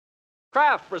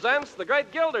Kraft presents The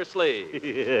Great Gildersleeve. The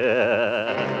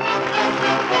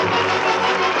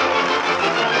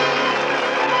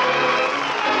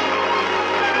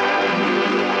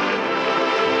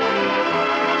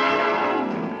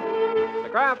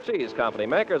Kraft Cheese Company,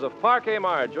 makers of Parquet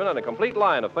margarine and a complete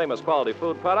line of famous quality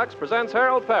food products, presents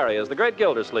Harold Perry as The Great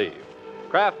Gildersleeve.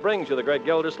 Kraft brings you The Great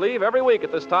Gildersleeve every week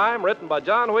at this time, written by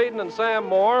John Whedon and Sam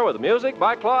Moore, with music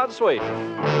by Claude Sweet.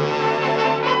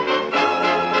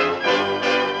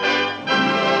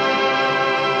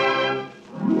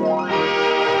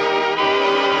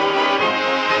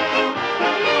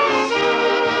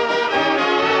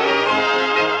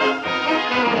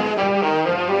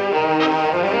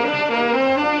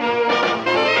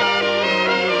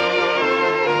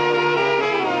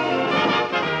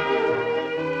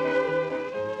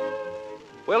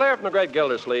 We'll hear from the Great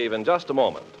Gildersleeve in just a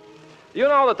moment. Do you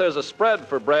know that there's a spread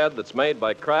for bread that's made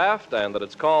by Kraft and that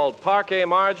it's called Parquet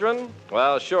margarine?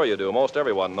 Well, sure you do. Most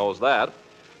everyone knows that.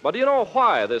 But do you know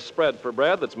why this spread for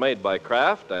bread that's made by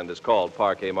Kraft and is called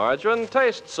Parquet margarine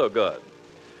tastes so good?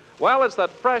 Well, it's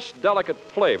that fresh, delicate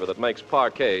flavor that makes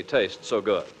Parquet taste so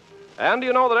good. And do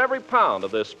you know that every pound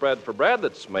of this spread for bread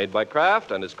that's made by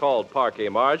Kraft and is called Parquet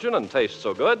margarine and tastes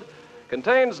so good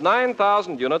contains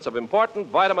 9,000 units of important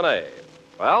vitamin A?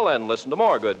 Well, then listen to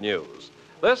more good news.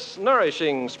 This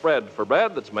nourishing spread for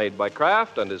bread that's made by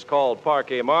Kraft and is called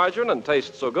Parquet margarine and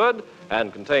tastes so good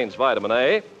and contains vitamin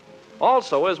A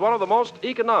also is one of the most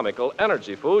economical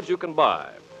energy foods you can buy.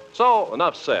 So,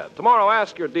 enough said. Tomorrow,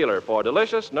 ask your dealer for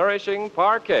delicious, nourishing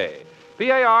Parquet.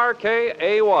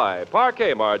 P-A-R-K-A-Y,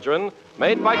 Parquet margarine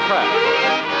made by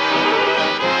Kraft.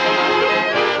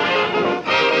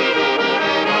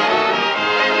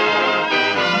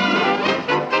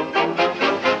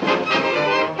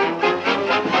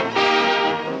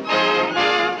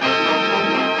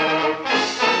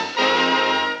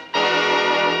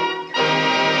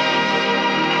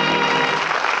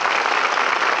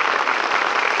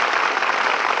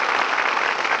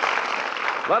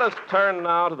 Let us turn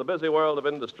now to the busy world of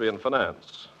industry and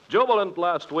finance. Jubilant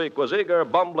last week was eager,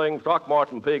 bumbling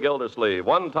Throckmorton P. Gildersleeve,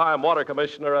 one-time water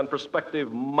commissioner and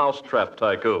prospective mousetrap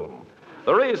tycoon.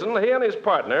 The reason, he and his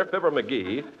partner, Fibber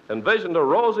McGee, envisioned a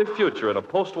rosy future in a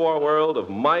post-war world of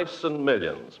mice and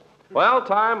millions. Well,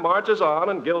 time marches on,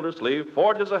 and Gildersleeve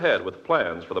forges ahead with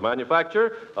plans for the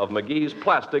manufacture of McGee's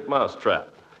plastic mousetrap.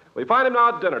 We find him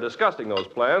now at dinner discussing those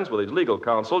plans with his legal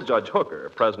counsel, Judge Hooker.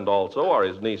 Present also are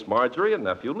his niece Marjorie and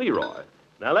nephew Leroy.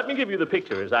 Now, let me give you the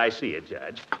picture as I see it,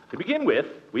 Judge. To begin with,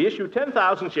 we issue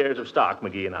 10,000 shares of stock,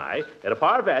 McGee and I, at a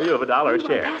par value of $1 a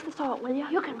share. Pass the salt, will you?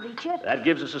 You can reach it. That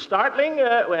gives us a starting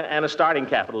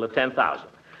capital of 10,000.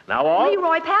 Now, all...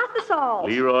 Leroy, pass the salt.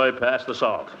 Leroy, pass the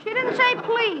salt. She didn't say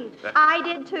please. I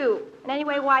did, too. And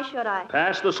anyway, why should I?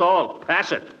 Pass the salt.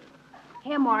 Pass it.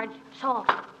 Here, Marge, salt.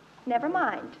 Never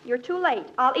mind. You're too late.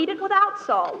 I'll eat it without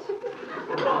salt.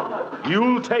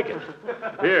 You'll take it.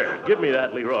 Here, give me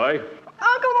that, Leroy.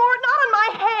 Uncle Mort, not on my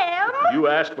ham. You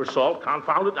asked for salt.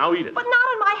 Confound it. Now eat it. But not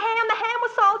on my ham. The ham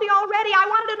was salty already. I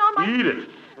wanted it on my... Eat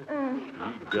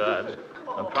it. God.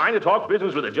 I'm trying to talk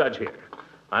business with the judge here.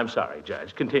 I'm sorry,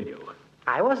 Judge. Continue.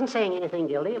 I wasn't saying anything,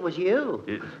 Gildy. It was you.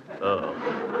 Oh,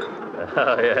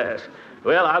 yes.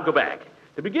 Well, I'll go back.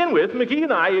 To begin with, McGee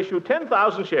and I issue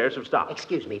 10,000 shares of stock.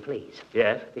 Excuse me, please.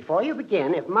 Yes? Before you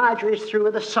begin, if Marjorie's through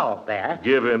with the salt there...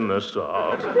 Give him the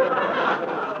salt.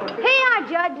 Here,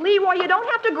 Judge Leroy, you don't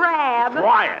have to grab.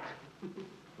 Quiet.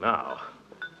 Now,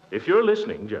 if you're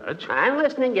listening, Judge... I'm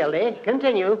listening, Gildy.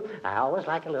 Continue. I always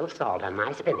like a little salt on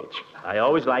my spinach. I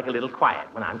always like a little quiet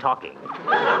when I'm talking.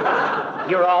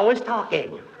 You're always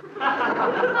talking.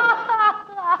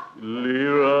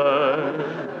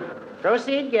 Leroy...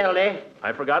 Proceed, Gildy.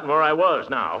 I've forgotten where I was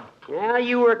now. Well,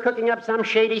 you were cooking up some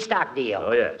shady stock deal.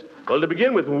 Oh, yes. Well, to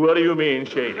begin with, what do you mean,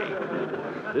 shady?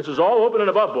 This is all open and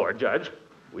above board, Judge.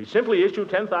 We simply issue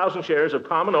 10,000 shares of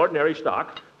common ordinary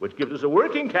stock, which gives us a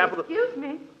working capital... Excuse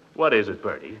me. What is it,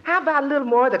 Bertie? How about a little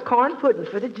more of the corn pudding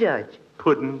for the judge?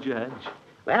 Pudding, Judge?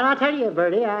 Well, I'll tell you,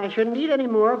 Bertie, I shouldn't eat any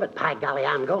more, but by golly,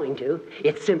 I'm going to.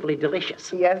 It's simply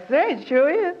delicious. Yes, sir, it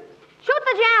sure is. Shoot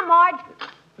the jam, Marge.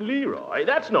 Leroy,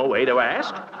 that's no way to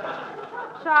ask.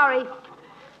 Sorry.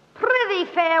 Prithee,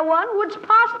 fair one, wouldst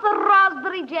pass the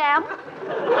raspberry jam?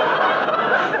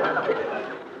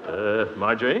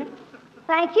 Marjorie?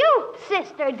 Thank you,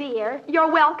 sister dear.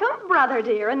 You're welcome, brother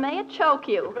dear, and may it choke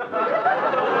you.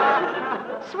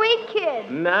 Sweet kid.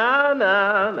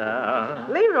 No.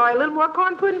 Leroy, a little more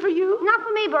corn pudding for you? Not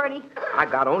for me, Bertie. I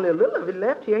got only a little of it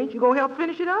left here. Ain't you going to help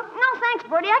finish it up? No, thanks,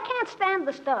 Bertie. I can't stand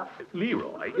the stuff.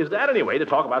 Leroy, is that any way to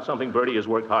talk about something Bertie has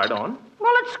worked hard on?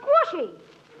 Well, it's squishy.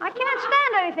 I can't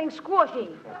stand anything squishy.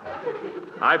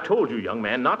 I've told you, young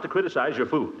man, not to criticize your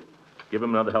food. Give him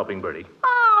another helping, Bertie.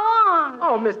 Oh,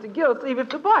 Oh, Mr. Gilsleeve, if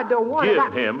the boy don't want it,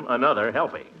 Give him another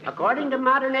helping. According to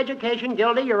modern education,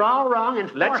 Gildy, you're all wrong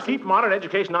and Let's keep modern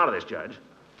education out of this, Judge.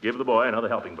 Give the boy another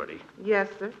helping, Bertie. Yes,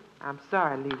 sir. I'm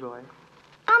sorry, Leroy.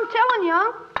 I'm telling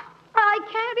you, I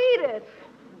can't eat it.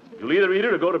 You'll either eat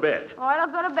it or go to bed. All right, I'll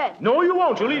go to bed. No, you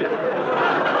won't. You'll eat it.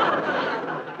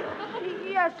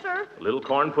 Yes, sir. A little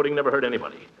corn pudding never hurt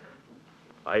anybody.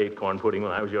 I ate corn pudding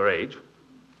when I was your age.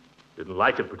 Didn't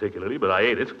like it particularly, but I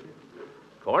ate it.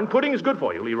 Corn pudding is good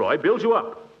for you, Leroy. Builds you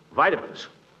up. Vitamins.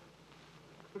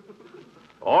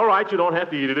 All right, you don't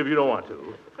have to eat it if you don't want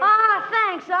to. Ah,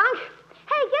 thanks, Unc.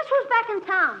 Hey, guess who's back in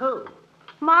town? Who?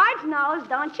 Marge knows,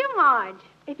 don't you, Marge?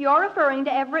 If you're referring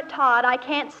to Everett Todd, I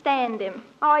can't stand him.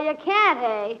 Oh, you can't,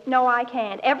 eh? No, I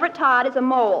can't. Everett Todd is a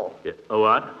mole. Yeah. A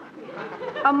what?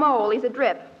 A mole. He's a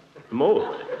drip.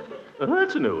 Mold.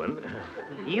 That's a new one.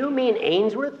 You mean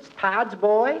Ainsworth's Todd's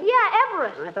boy? Yeah,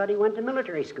 Everett. I thought he went to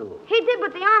military school. He did,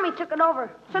 but the Army took it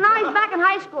over. So now he's back in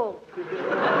high school.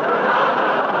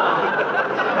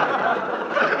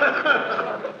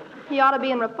 He ought to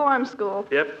be in reform school.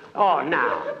 Yep. Oh,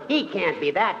 now, he can't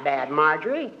be that bad,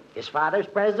 Marjorie. His father's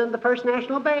president of the First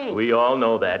National Bank. We all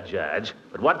know that, Judge.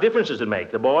 But what difference does it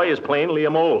make? The boy is plainly a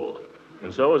mole.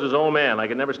 And so is his old man. I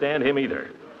can never stand him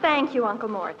either. Thank you, Uncle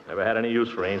Mort. Never had any use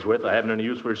for Ainsworth. I haven't any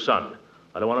use for his son.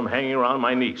 I don't want him hanging around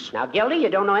my niece. Now, Gildy, you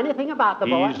don't know anything about the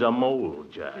boy. He's a mole,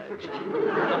 Judge.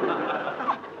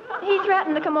 He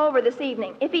threatened to come over this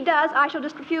evening. If he does, I shall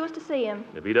just refuse to see him.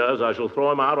 If he does, I shall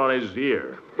throw him out on his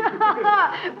ear. Boy,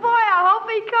 I hope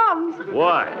he comes.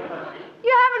 Why?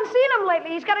 You haven't seen him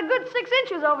lately. He's got a good 6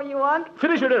 inches over you, Unc.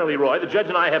 Finish your dinner, Leroy. The judge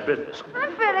and I have business.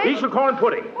 I'm finished. Eat your corn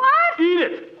pudding. What? Eat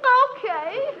it.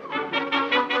 Okay.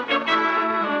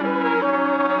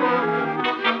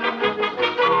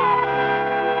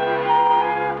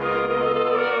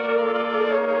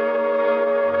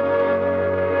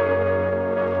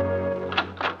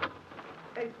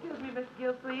 Excuse me, Mr.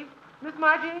 Gilsleeve. Miss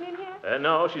Margie ain't in here?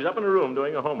 No, she's up in her room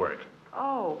doing her homework.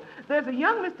 Oh, there's a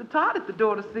young Mr. Todd at the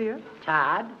door to see her.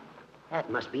 Todd? That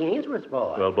must be Ainsworth's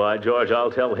boy. Well, by George,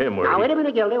 I'll tell him where Now, he... wait a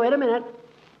minute, Gildy, wait a minute.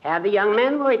 Have the young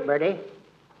men wait, Bertie.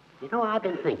 You know, I've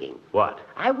been thinking. What?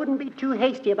 I wouldn't be too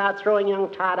hasty about throwing young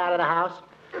Todd out of the house.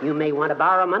 You may want to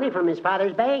borrow money from his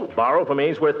father's bank. Borrow from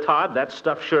Ainsworth Todd, that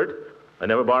stuffed shirt? I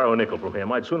never borrow a nickel from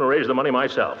him. I'd sooner raise the money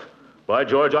myself. By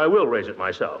George, I will raise it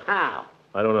myself. How?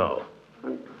 I don't know.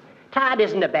 Todd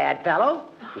isn't a bad fellow.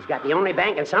 He's got the only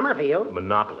bank in Summerfield.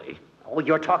 Monopoly. Oh,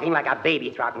 you're talking like a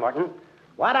baby, Throckmorton.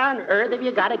 What on earth have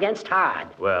you got against Todd?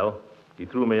 Well, he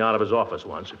threw me out of his office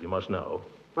once, if you must know.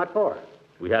 What for?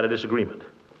 We had a disagreement.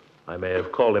 I may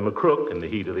have called him a crook in the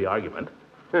heat of the argument.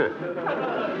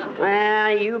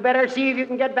 Well, you better see if you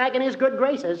can get back in his good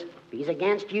graces. If he's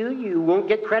against you, you won't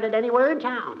get credit anywhere in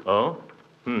town. Oh?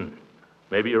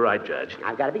 Maybe you're right, Judge.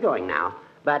 I've got to be going now.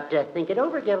 But think it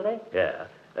over, Gildy. Yeah.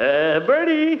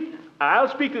 Bertie, I'll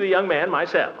speak to the young man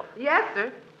myself. Yes,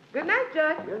 sir. Good night,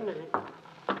 Judge. Good night.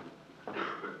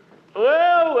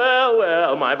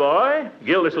 Well, my boy.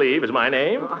 Gildersleeve is my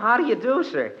name. How do you do,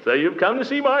 sir? So you've come to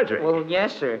see Marjorie. Well,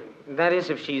 yes, sir. That is,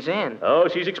 if she's in. Oh,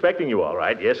 she's expecting you, all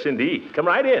right. Yes, indeed. Come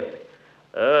right in.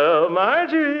 Oh,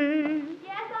 Marjorie.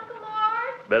 Yes, Uncle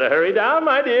Mort? Better hurry down,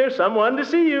 my dear. Someone to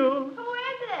see you. Who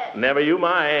is it? Never you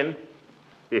mind.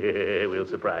 We'll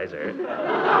surprise her.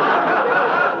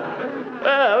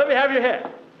 Well, let me have your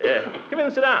hat. Come in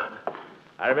and sit down.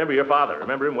 I remember your father.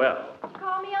 Remember him well.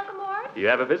 Call me Uncle Mort? You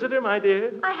have a visitor, my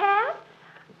dear? I have?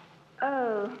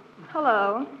 Oh,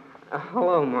 hello.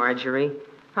 Hello, Marjorie.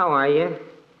 How are you?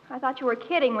 I thought you were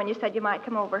kidding when you said you might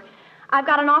come over. I've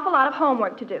got an awful lot of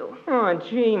homework to do. Oh,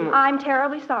 gee. I'm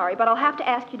terribly sorry, but I'll have to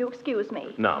ask you to excuse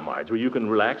me. Now, Marjorie, you can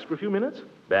relax for a few minutes.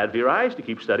 Bad for your eyes to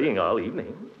keep studying all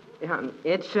evening.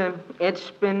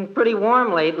 It's been pretty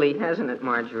warm lately, hasn't it,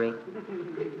 Marjorie?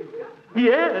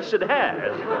 Yes, it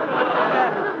has.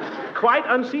 Quite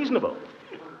unseasonable.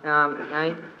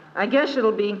 I guess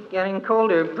it'll be getting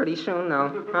colder pretty soon,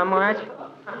 though. Huh, Marge?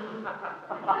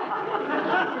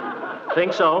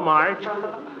 Think so, Marge?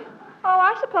 Oh,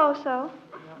 I suppose so.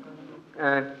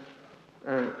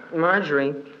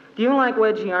 Marjorie, do you like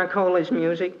Wedgie Arcola's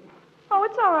music? Oh,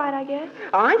 it's all right, I guess.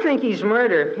 I think he's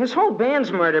murder. His whole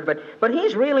band's murder, but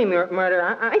he's really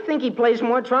murder. I think he plays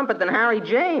more trumpet than Harry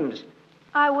James.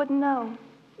 I wouldn't know.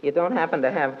 You don't happen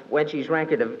to have Wedgie's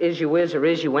record of Is You Is or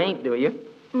Is You Ain't, do you?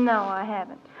 No, I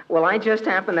haven't. Well, I just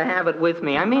happen to have it with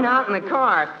me. I mean, out in the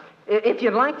car. If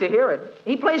you'd like to hear it.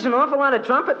 He plays an awful lot of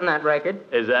trumpet in that record.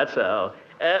 Is that so?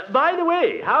 By the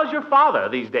way, how's your father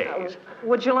these days?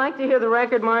 Would you like to hear the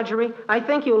record, Marjorie? I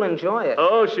think you'll enjoy it.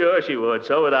 Oh, sure she would.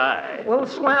 So would I. Well,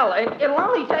 swell. It'll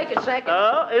only take a second.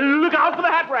 Look out for the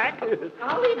hat rack.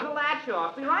 I'll leave the latch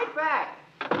off. Be right back.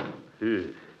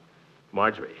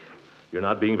 Marjorie, you're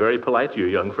not being very polite to your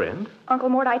young friend. Uncle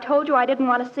Mort, I told you I didn't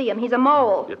want to see him. He's a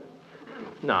mole.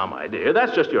 Now, my dear,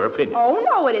 that's just your opinion. Oh,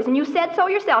 no, it isn't. You said so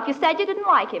yourself. You said you didn't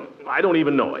like him. I don't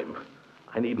even know him.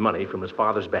 I need money from his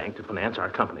father's bank to finance our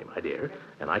company, my dear.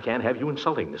 And I can't have you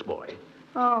insulting this boy.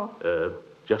 Oh.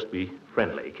 Just be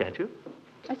friendly, can't you?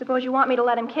 I suppose you want me to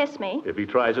let him kiss me. If he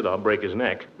tries it, I'll break his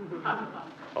neck.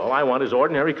 All I want is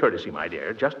ordinary courtesy, my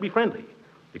dear. Just be friendly.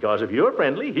 Because if you're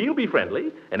friendly, he'll be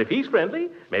friendly. And if he's friendly,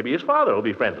 maybe his father will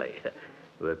be friendly.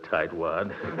 The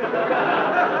tightwad.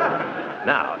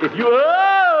 Now, if you...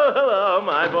 Oh, hello,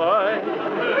 my boy.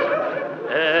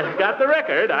 Got the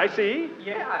record, I see.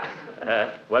 Yeah.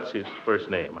 What's his first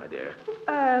name, my dear?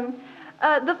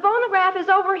 The phonograph is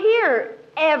over here,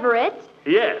 Everett.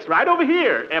 Yes, right over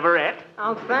here, Everett.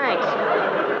 Oh, thanks.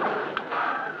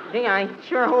 Gee, I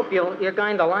sure hope you're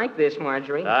going to like this,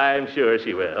 Marjorie. I'm sure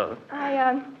she will.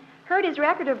 I heard his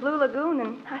record of Blue Lagoon,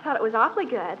 and I thought it was awfully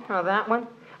good. Oh, that one?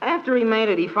 After he made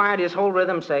it, he fired his whole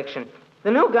rhythm section.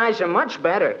 The new guys are much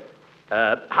better.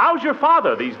 How's your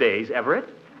father these days, Everett?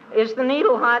 Is the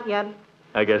needle hot yet?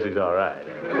 I guess he's all right.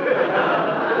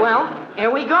 Well, here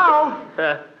we go.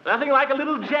 Nothing like a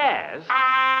little jazz.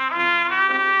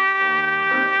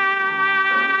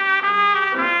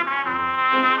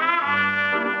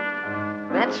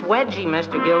 That's Wedgie,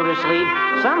 Mr. Gildersleeve.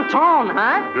 Some tone,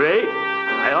 huh? Great.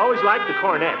 I always liked the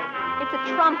cornet. It's a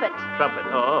trumpet. Trumpet.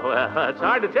 Oh, it's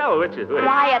hard to tell which is which.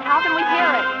 Quiet. How can we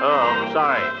hear it? Oh,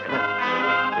 sorry.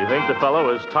 You think the fellow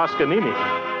is Toscanini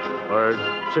or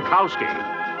Tchaikovsky?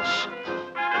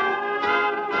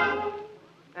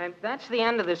 That's the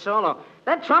end of the solo.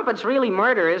 That trumpet's really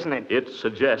murder, isn't it? It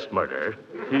suggests murder.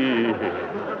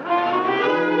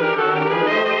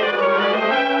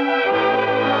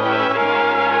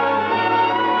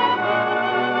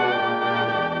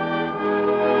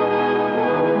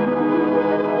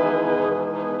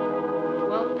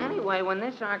 Well, anyway, when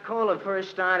this Arcola first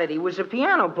started, he was a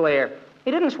piano player. He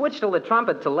didn't switch to the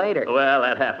trumpet till later. Well,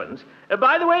 that happens.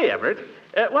 By the way, Everett,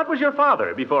 what was your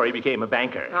father before he became a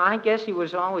banker? I guess he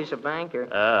was always a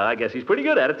banker. I guess he's pretty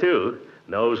good at it, too.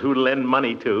 Knows who to lend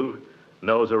money to.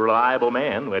 Knows a reliable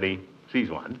man when he sees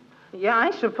one. Yeah,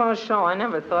 I suppose so. I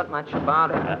never thought much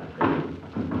about it.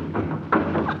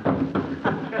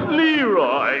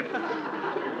 Leroy!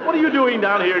 What are you doing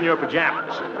down here in your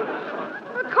pajamas?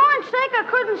 For corn's sake, I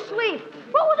couldn't sleep.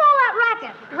 What was all that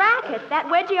racket? Racket. That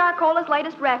Wedgie Arcola's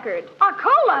latest record.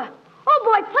 Arcola? Oh,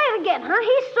 boy, play it again, huh?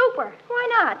 He's super. Why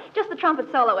not? Just the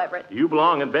trumpet solo, Everett. You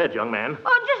belong in bed, young man.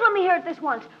 Oh, just let me hear it this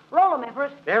once. Roll 'em,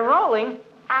 Everett. They're rolling.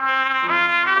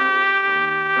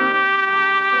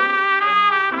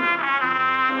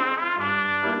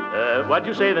 What'd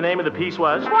you say the name of the piece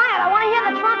was? Quiet, I want to hear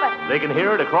the trumpet. They can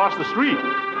hear it across the street.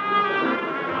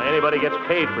 Why anybody gets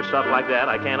paid for stuff like that,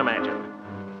 I can't imagine.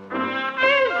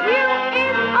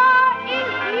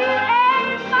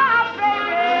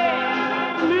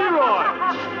 Leroy!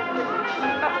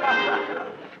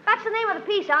 That's the name of the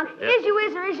piece, Unc. Is you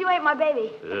is or is you ain't my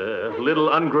baby. A little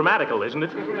ungrammatical, isn't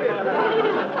it? Boy,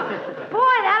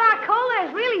 that Arcola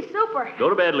is really super. Go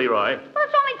to bed, Leroy. Well,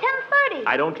 it's only 10:30.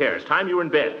 I don't care. It's time you were in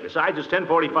bed. Besides, it's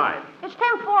 10:45. It's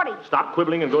 10:40. Stop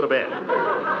quibbling and go to bed.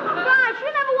 Gosh,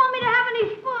 you never want me to have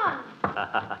any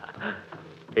fun.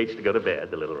 Hates to go to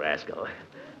bed, the little rascal.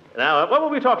 Now, what were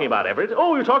we talking about, Everett?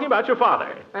 Oh, we were talking about your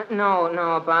father. No,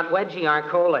 about Wedgie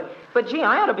Arcola. But, gee,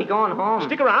 I ought to be going home.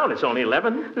 Stick around. It's only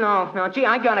 11. No, gee,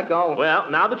 I gotta go. Well,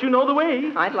 now that you know the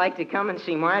way. I'd like to come and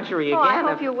see Marjorie Oh, again. I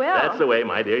hope you will. That's the way,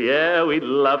 my dear. Yeah, we'd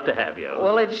love to have you.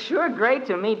 Well, it's sure great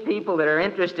to meet people that are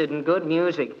interested in good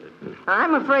music.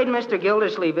 I'm afraid Mr.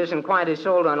 Gildersleeve isn't quite as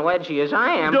sold on Wedgie as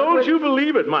I am. Don't you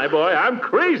believe it, my boy. I'm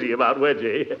crazy about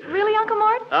Wedgie. Really, Uncle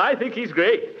Mort? I think he's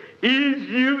great. Is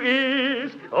you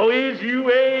is, oh, is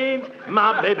you ain't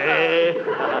my baby.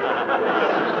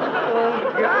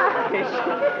 Oh, gosh.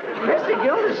 Mr.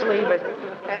 Gildersleeve,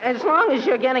 as long as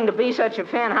you're getting to be such a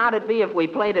fan, how'd it be if we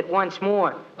played it once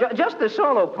more? Just the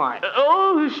solo part.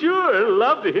 Oh, sure.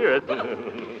 Love to hear it.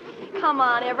 Come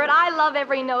on, Everett. I love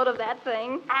every note of that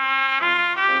thing.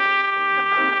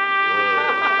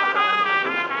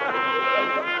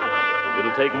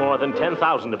 It'll take more than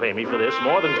 10,000 to pay me for this,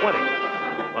 more than 20.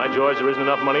 By George, there isn't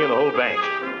enough money in the whole bank.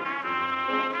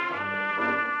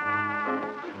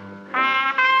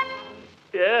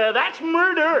 Yeah, that's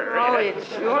murder. Oh, it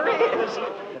sure is.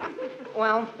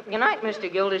 Well, good night, Mr.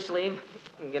 Gildersleeve.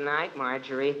 Good night,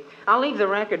 Marjorie. I'll leave the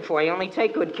record for you. Only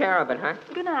take good care of it, huh?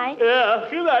 Good night. Yeah,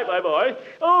 good night, my boy.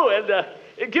 Oh, and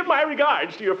give my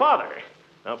regards to your father.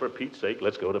 Now, for Pete's sake,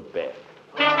 let's go to bed.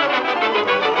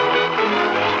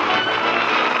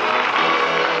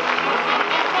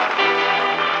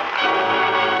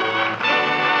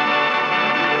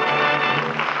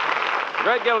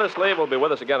 Greg Gildersleeve will be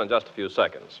with us again in just a few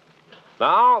seconds.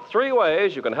 Now, 3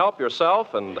 ways you can help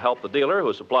yourself and help the dealer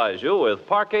who supplies you with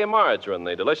Parquet Margarine,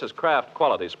 the delicious Kraft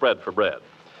quality spread for bread.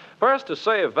 First, to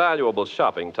save valuable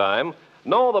shopping time,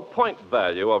 know the point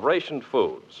value of rationed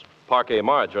foods. Parquet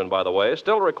Margarine, by the way,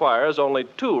 still requires only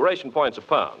 2 ration points a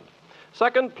pound.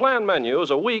 Second, plan menus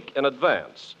a week in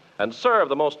advance and serve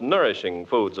the most nourishing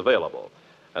foods available.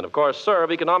 And, of course,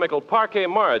 serve economical Parquet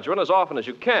Margarine as often as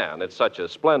you can. It's such a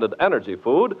splendid energy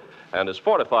food and is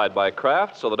fortified by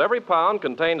Kraft so that every pound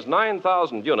contains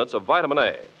 9,000 units of vitamin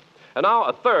A. And now,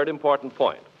 a third important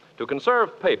point. To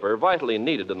conserve paper vitally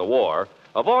needed in the war,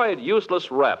 avoid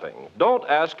useless wrapping. Don't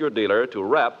ask your dealer to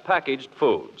wrap packaged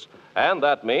foods. And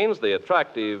that means the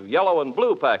attractive yellow and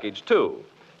blue package, too.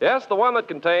 Yes, the one that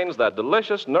contains that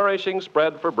delicious, nourishing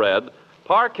spread for bread,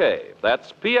 Parquet.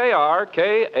 That's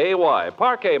Parkay,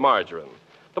 Parquet Margarine.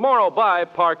 Tomorrow, buy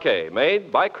Parquet,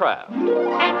 made by Kraft.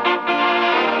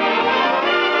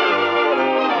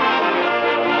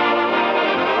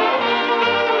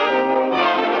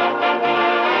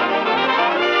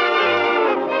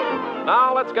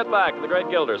 Now, let's get back to the great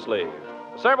Gildersleeve.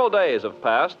 Several days have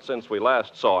passed since we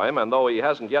last saw him, and though he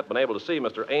hasn't yet been able to see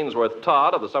Mr. Ainsworth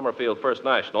Todd of the Summerfield First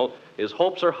National, his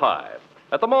hopes are high.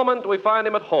 At the moment, we find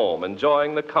him at home,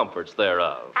 enjoying the comforts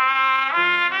thereof. Oh,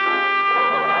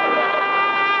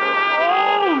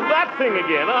 that thing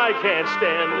again. I can't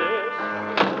stand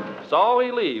this. So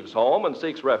he leaves home and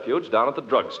seeks refuge down at the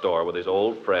drugstore with his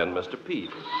old friend, Mr.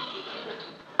 Peavy.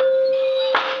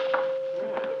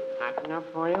 Hot enough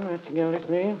for you, Mr.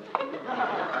 Gildersleeve?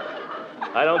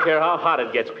 I don't care how hot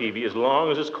it gets, Peavy, as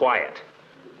long as it's quiet.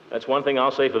 That's one thing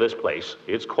I'll say for this place.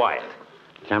 It's quiet.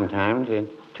 Sometimes it's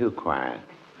too quiet.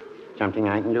 Something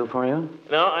I can do for you?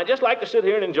 No, I'd just like to sit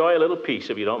here and enjoy a little peace,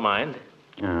 if you don't mind.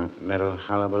 Little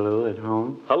hullabaloo at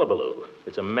home? Hullabaloo.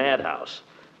 It's a madhouse.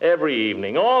 Every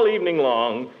evening, all evening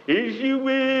long, is you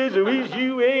is or is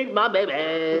you ain't my baby.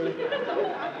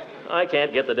 I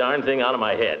can't get the darn thing out of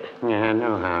my head. Yeah, I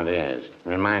know how it is.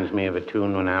 Reminds me of a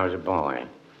tune when I was a boy.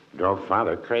 Drove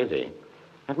Father crazy.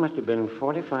 That must have been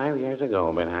 45 years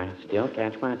ago, but I still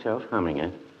catch myself humming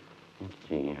it. Let's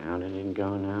see, how did it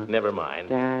go now? Never mind.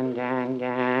 Dun, dun,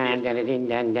 dun, dun, dun,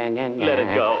 dun, dun, dun, Let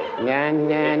it go. Dun,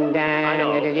 dun, dun, I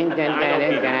know. dun, dun, dun, I know,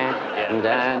 Peter. dun,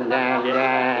 dun, dun,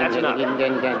 That's enough. dun,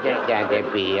 dun, dun, dun, dun.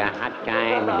 There'll be a hot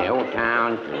time in the old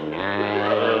town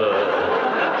tonight.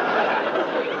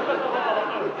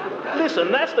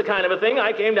 Listen, that's the kind of a thing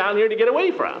I came down here to get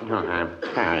away from. Oh, I'm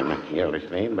sorry, Mr.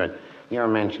 Gildersleeve, but your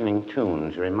mentioning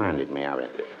tunes reminded me of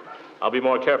it. I'll be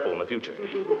more careful in the future.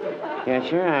 Yes,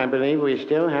 sir, I believe we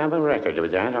still have a record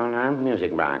of that on our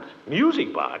music box.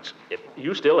 Music box?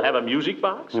 You still have a music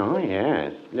box? Oh,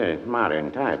 yes. The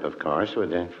modern type, of course, with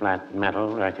the flat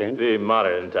metal record. The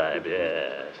modern type,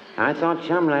 yes. I thought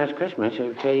some last Christmas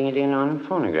of trading it in on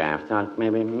phonograph. Thought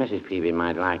maybe Mrs. Peavy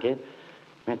might like it.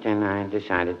 But then I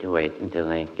decided to wait until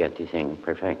they get the thing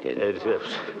perfected.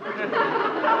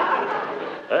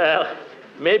 Well,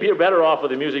 maybe you're better off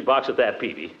with a music box at that,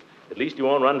 Peavy. At least you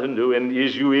won't run into an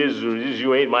is you is or is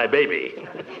you ain't my baby.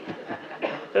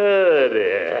 Oh,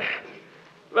 dear.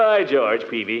 By George,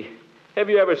 Peavy, have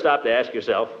you ever stopped to ask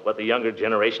yourself what the younger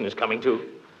generation is coming to?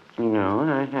 No,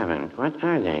 I haven't. What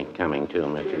are they coming to,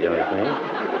 Mr. Gildersleeve?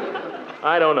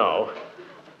 I don't know.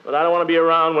 But I don't want to be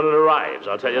around when it arrives,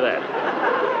 I'll tell you that.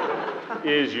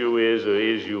 Is you is or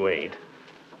is you ain't.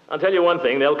 I'll tell you one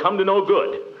thing, they'll come to no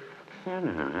good. Oh,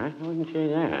 no, I wouldn't say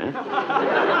that.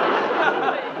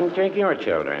 You take your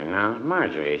children. Now,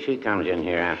 Marjorie, she comes in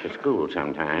here after school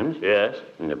sometimes. Yes?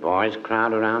 And the boys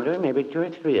crowd around her, maybe 2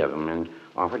 or 3 of them, and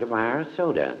offer to buy her a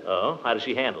soda. Oh, how does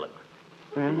she handle him?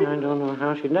 Well, I don't know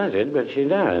how she does it, but she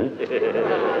does.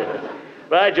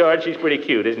 By George, she's pretty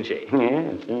cute, isn't she?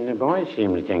 Yes, and the boys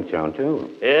seem to think so, too.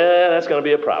 Yeah, that's going to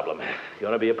be a problem.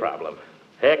 Going to be a problem.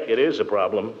 Heck, it is a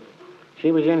problem.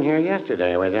 She was in here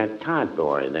yesterday with that Todd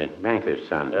boy, the banker's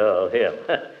son. Oh, him.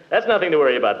 That's nothing to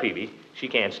worry about, Peavy. She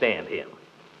can't stand him.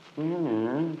 Yeah,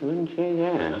 I wouldn't say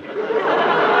that.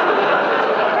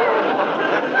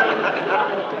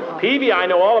 Peavy, I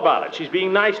know all about it. She's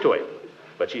being nice to him.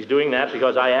 But she's doing that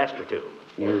because I asked her to.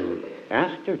 You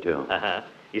asked her to? Uh-huh.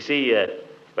 You see,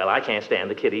 well, I can't stand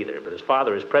the kid either, but his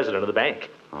father is president of the bank.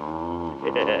 Oh.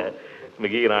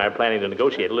 McGee and I are planning to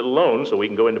negotiate a little loan so we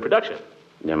can go into production.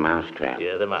 The mousetrap.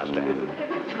 Yeah, the mousetrap.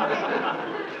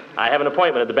 I have an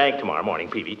appointment at the bank tomorrow morning,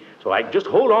 Peavy, so I just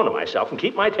hold on to myself and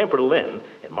keep my temper till then,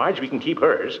 and Marjorie can keep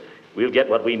hers. We'll get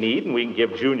what we need, and we can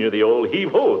give Junior the old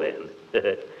heave-ho then.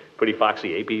 Pretty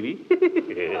foxy, eh, Peavy?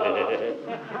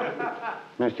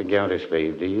 Mr.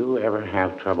 Gildersleeve, do you ever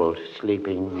have trouble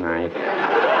sleeping nights?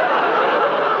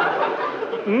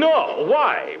 No,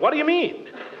 why? What do you mean?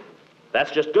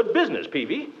 That's just good business,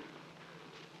 Peavy.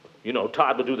 You know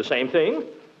Todd will do the same thing.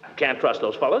 You can't trust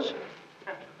those fellas.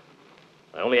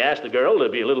 I only asked the girl to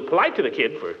be a little polite to the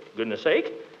kid, for goodness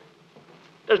sake.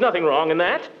 There's nothing wrong in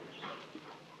that.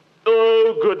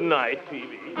 Oh, good night,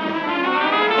 Peavy.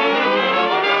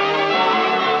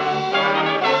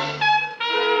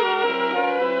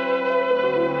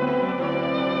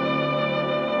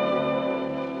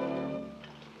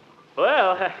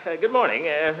 Well, good morning.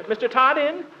 Mr. Todd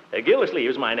in? Gildersleeve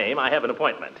is my name. I have an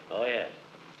appointment. Oh, yes.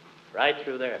 Right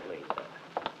through there, please.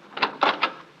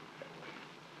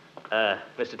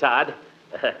 Mr. Todd,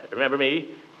 remember me?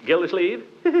 Gildersleeve?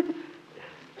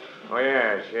 Oh,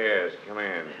 yes. Come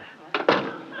in.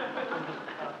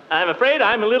 I'm afraid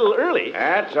I'm a little early.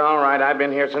 That's all right. I've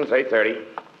been here since 8:30.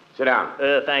 Sit down.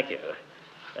 Thank you.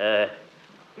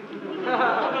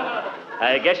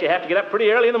 I guess you have to get up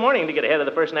pretty early in the morning to get ahead of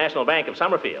the First National Bank of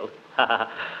Summerfield.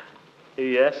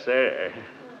 Yes, sir.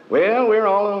 Well, we're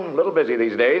all a little busy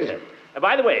these days.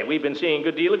 By the way, we've been seeing a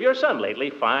good deal of your son lately.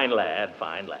 Fine lad.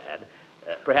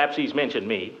 Perhaps he's mentioned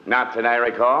me. Not that I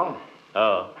recall.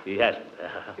 Oh, he hasn't.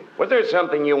 Was there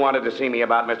something you wanted to see me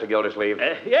about, Mr. Gildersleeve?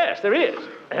 Yes, there is.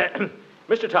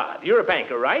 Mr. Todd, you're a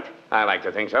banker, right? I like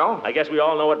to think so. I guess we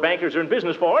all know what bankers are in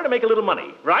business for, to make a little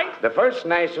money, right? The First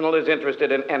National is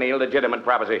interested in any legitimate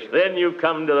proposition. Then you've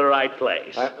come to the right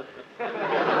place.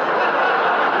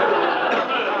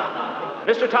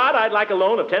 Mr. Todd, I'd like a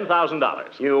loan of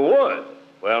 $10,000. You would?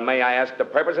 Well, may I ask the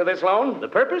purpose of this loan? The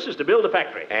purpose is to build a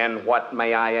factory. And what,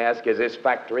 may I ask, is this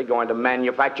factory going to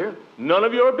manufacture? None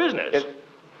of your business.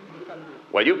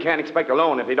 Well, you can't expect a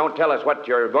loan if you don't tell us what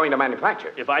you're going to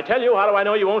manufacture. If I tell you, how do I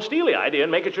know you won't steal the idea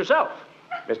and make it yourself?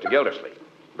 Mr. Gildersleeve,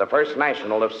 the First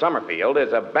National of Summerfield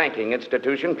is a banking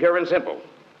institution, pure and simple.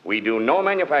 We do no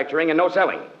manufacturing and no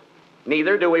selling.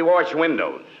 Neither do we wash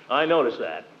windows. I noticed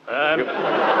that.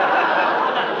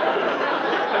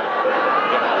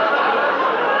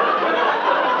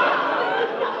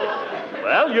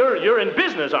 Well, you're in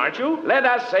business, aren't you? Let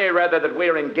us say, rather, that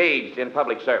we're engaged in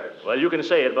public service. Well, you can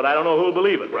say it, but I don't know who'll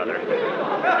believe it, brother.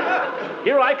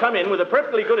 Here I come in with a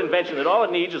perfectly good invention that all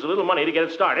it needs is a little money to get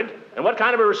it started. And what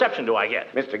kind of a reception do I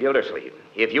get? Mr. Gildersleeve,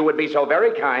 if you would be so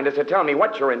very kind as to tell me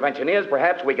what your invention is,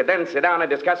 perhaps we could then sit down and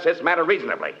discuss this matter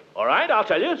reasonably. All right, I'll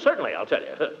tell you. Certainly, I'll tell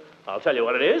you. I'll tell you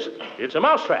what it is. It's a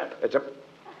mousetrap. It's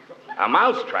a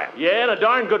mousetrap? Yeah, and a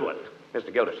darn good one.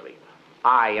 Mr. Gildersleeve,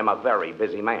 I am a very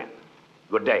busy man.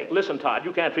 Good day. Listen, Todd,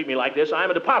 you can't treat me like this.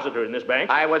 I'm a depositor in this bank.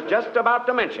 I was just about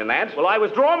to mention that. Well, I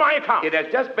withdraw my account. It has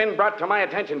just been brought to my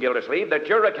attention, Gildersleeve, that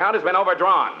your account has been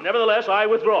overdrawn. Nevertheless, I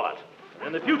withdraw it.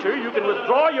 In the future, you can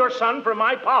withdraw your son from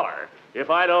my power if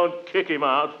I don't kick him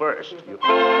out first.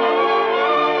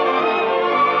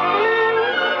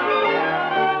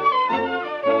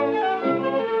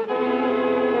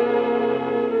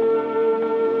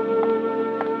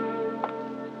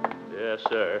 Yes,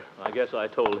 sir. I guess I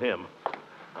told him.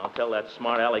 I'll tell that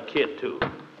smart aleck kid, too.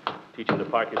 Teach him to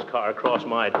park his car across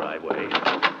my driveway.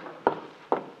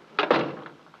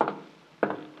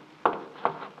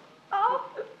 Oh.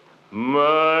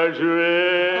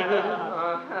 Marjorie!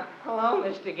 Hello,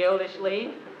 Mr.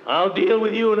 Gildersleeve. I'll deal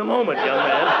with you in a moment, young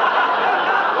man.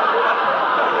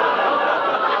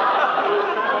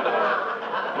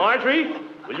 Marjorie,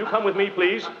 will you come with me,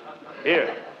 please?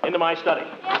 Here, into my study.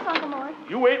 Yes, Uncle Mort.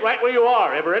 You wait right where you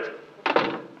are, Everett.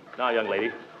 Now, young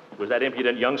lady, was that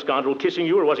impudent young scoundrel kissing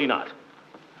you, or was he not?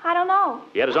 I don't know.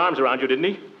 He had his arms around you, didn't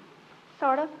he?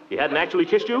 Sort of. He hadn't actually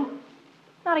kissed you?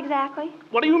 Not exactly.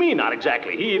 What do you mean, not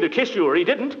exactly? He either kissed you or he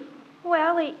didn't.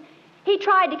 Well, he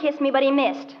tried to kiss me, but he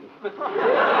missed.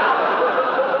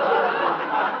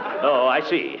 Oh, I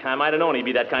see. I might have known he'd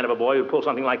be that kind of a boy who'd pull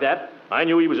something like that. I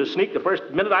knew he was a sneak the first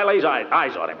minute I laid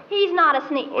eyes on him. He's not a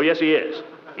sneak. Oh, yes, he is.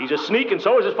 He's a sneak, and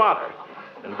so is his father.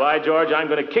 And by George, I'm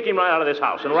going to kick him right out of this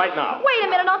house, and right now. Wait a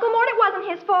minute, Uncle Mort. It wasn't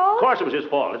his fault. Of course it was his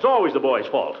fault. It's always the boy's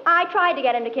fault. I tried to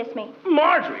get him to kiss me.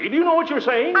 Marjorie, do you know what you're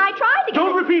saying? I tried to get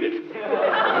Don't him. repeat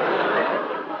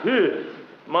it.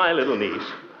 My little niece.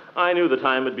 I knew the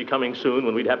time would be coming soon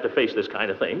when we'd have to face this kind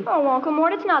of thing. Oh, Uncle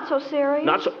Mort, it's not so serious.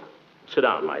 Not so... Sit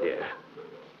down, my dear.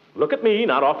 Look at me,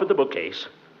 not off at the bookcase.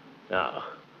 Now,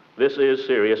 this is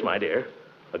serious, my dear.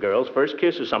 A girl's first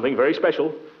kiss is something very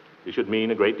special. It should mean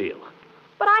a great deal.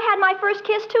 But I had my first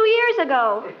kiss 2 years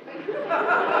ago.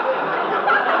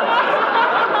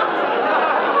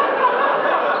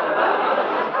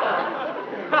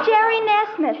 Jerry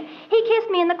Nesmith. He kissed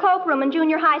me in the cloakroom in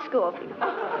junior high school.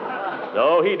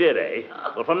 So he did, eh?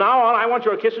 Well, from now on, I want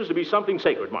your kisses to be something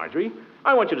sacred, Marjorie.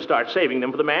 I want you to start saving them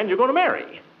for the man you're going to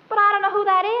marry. But I don't know who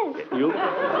that is.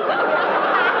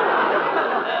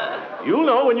 You'll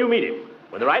know when you meet him.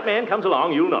 When the right man comes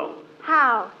along, you'll know.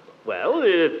 How? Well,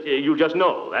 you just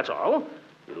know, that's all.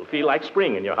 It'll feel like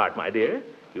spring in your heart, my dear.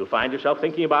 You'll find yourself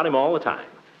thinking about him all the time.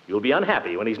 You'll be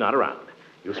unhappy when he's not around.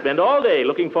 You'll spend all day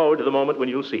looking forward to the moment when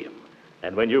you'll see him.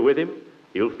 And when you're with him,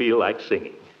 you'll feel like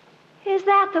singing. Is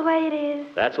that the way it is?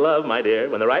 That's love, my dear,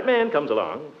 when the right man comes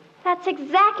along. That's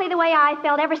exactly the way I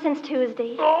felt ever since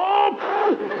Tuesday. Oh!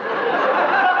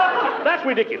 That's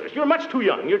ridiculous. You're much too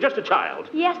young. You're just a child.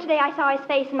 Yesterday I saw his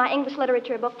face in my English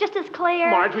literature book, just as clear.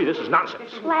 Marjorie, this is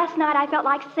nonsense. Last night I felt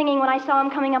like singing when I saw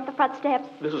him coming up the front steps.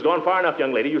 This has gone far enough,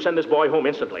 young lady. You send this boy home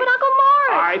instantly. But Uncle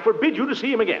Morris! I forbid you to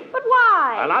see him again. But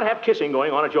why? I'll not have kissing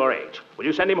going on at your age. Will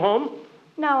you send him home?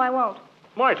 No, I won't.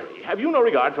 Marjorie, have you no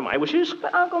regard for my wishes?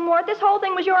 But Uncle Mort, this whole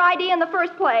thing was your idea in the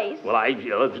first place. Well, I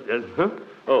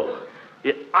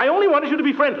only wanted you to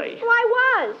be friendly. Well, I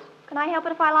was. Can I help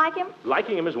it if I like him?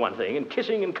 Liking him is one thing, and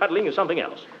kissing and cuddling is something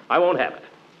else. I won't have it.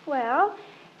 Well,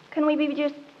 can we be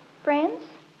just friends?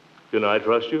 Can I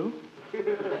trust you?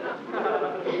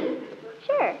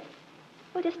 Sure.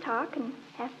 We'll just talk and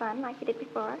have fun like we did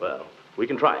before. Well, we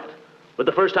can try it. But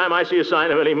the first time I see a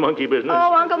sign of any monkey business...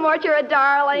 Oh, Uncle Mort, you're a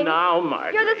darling. Now,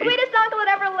 Marjorie... You're the sweetest uncle that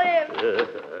ever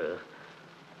lived.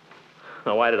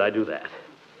 Now, why did I do that?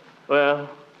 Well,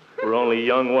 we're only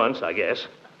young once, I guess.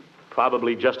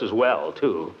 Probably just as well,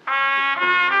 too. Oh!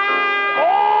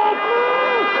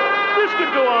 This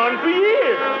could go on for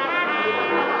years.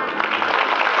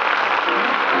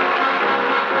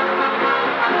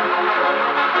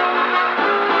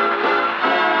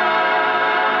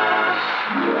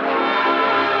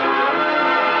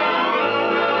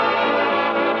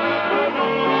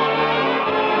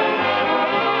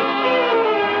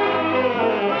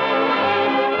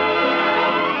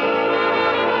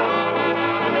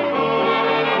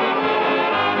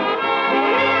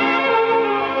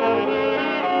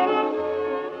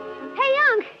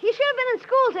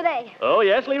 Today. Oh,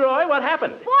 yes, Leroy? What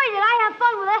happened? Boy, did I have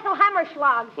fun with Ethel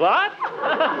Hammerschlag. What?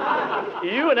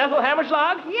 You and Ethel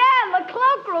Hammerschlag? Yeah, in the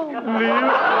cloakroom.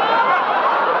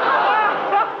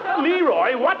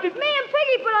 Leroy, what did... Me and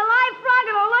Piggy put a live frog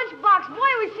in a lunchbox.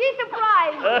 Boy, was she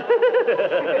surprised.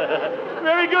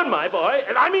 Very good, my boy.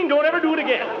 And I mean, don't ever do it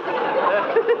again.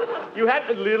 You had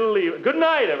to little Leroy. Good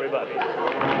night, everybody.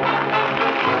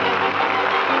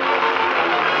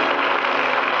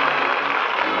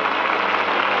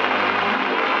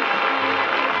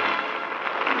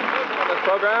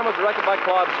 This program was directed by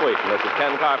Claude Sweeten. This is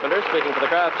Ken Carpenter speaking for the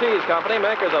Kraft Cheese Company,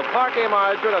 makers of Parquet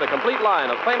Margarine and a complete line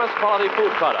of famous quality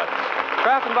food products.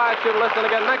 Kraft invites you to listen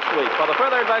again next week for the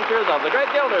further adventures of the Great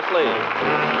Gildersleeve.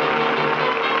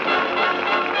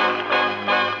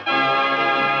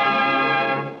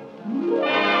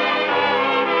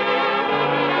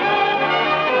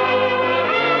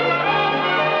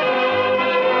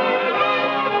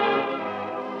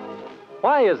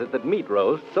 Why is it that meat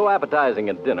roast, so appetizing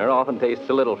at dinner, often tastes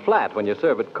a little flat when you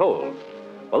serve it cold?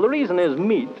 Well, the reason is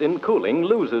meat, in cooling,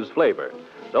 loses flavor.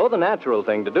 So the natural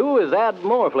thing to do is add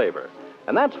more flavor.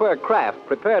 And that's where Kraft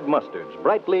prepared mustards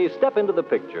brightly step into the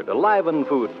picture to liven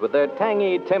foods with their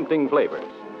tangy, tempting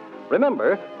flavors.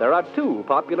 Remember, there are two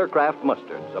popular Kraft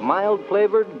mustards, a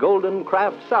mild-flavored golden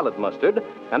Kraft salad mustard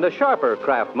and a sharper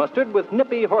Kraft mustard with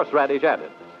nippy horseradish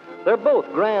added. They're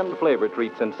both grand flavor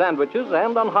treats in sandwiches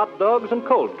and on hot dogs and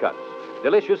cold cuts.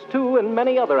 Delicious, too, in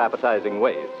many other appetizing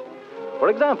ways. For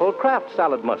example, Kraft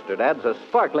salad mustard adds a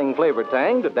sparkling flavor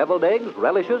tang to deviled eggs,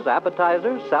 relishes,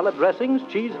 appetizers, salad dressings,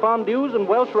 cheese fondues, and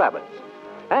Welsh rabbits.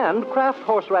 And Kraft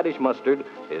horseradish mustard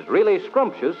is really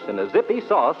scrumptious in a zippy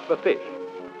sauce for fish.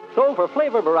 So for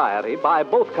flavor variety, buy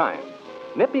both kinds.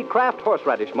 Nippy Kraft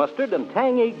horseradish mustard and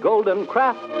tangy golden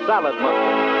Kraft salad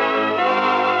mustard.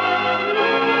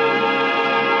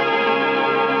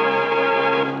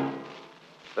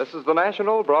 This is the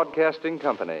National Broadcasting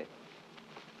Company.